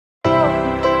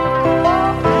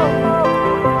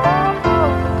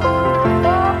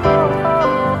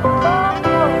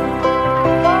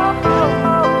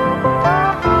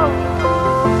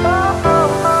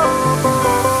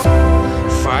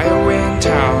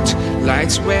out,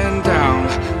 lights went down.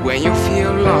 When you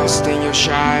feel lost in your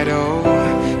shadow,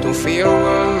 don't feel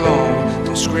alone,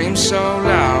 don't scream so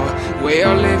loud. We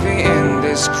are living in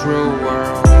this cruel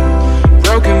world,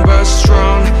 broken but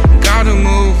strong, gotta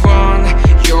move on.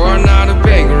 You're not a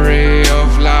bakery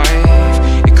of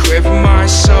life, equip my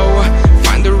soul,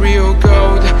 find the real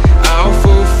gold. I'll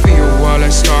fulfill what I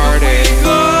started.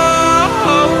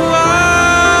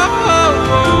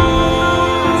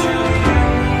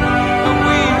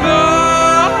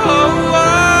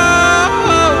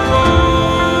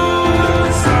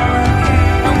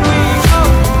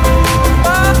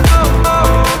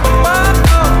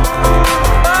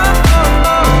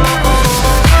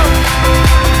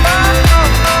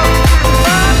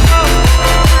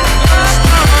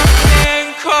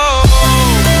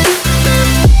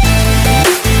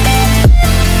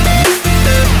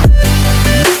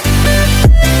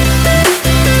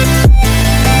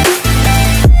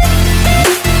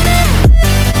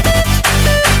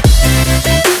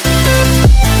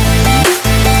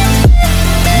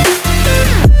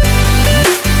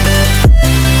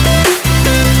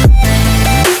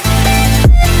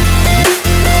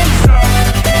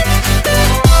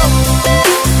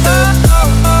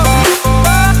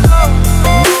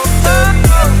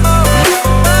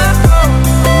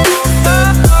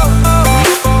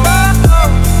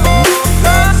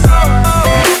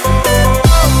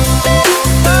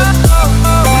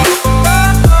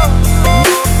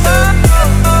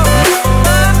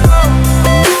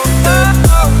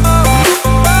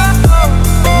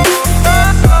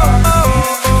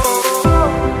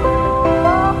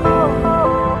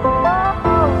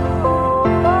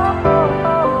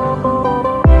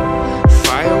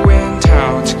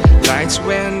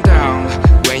 Went down.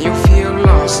 When you feel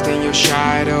lost in your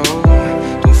shadow,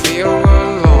 don't feel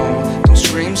alone, don't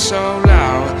scream so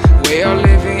loud. We are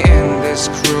living in this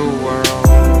cruel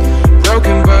world,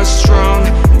 broken but strong,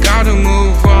 gotta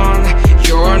move on.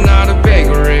 You're not a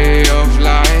bakery of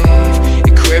life,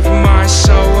 equip my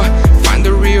soul, find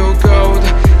the real gold.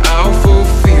 I'll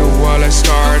fulfill what I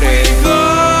started.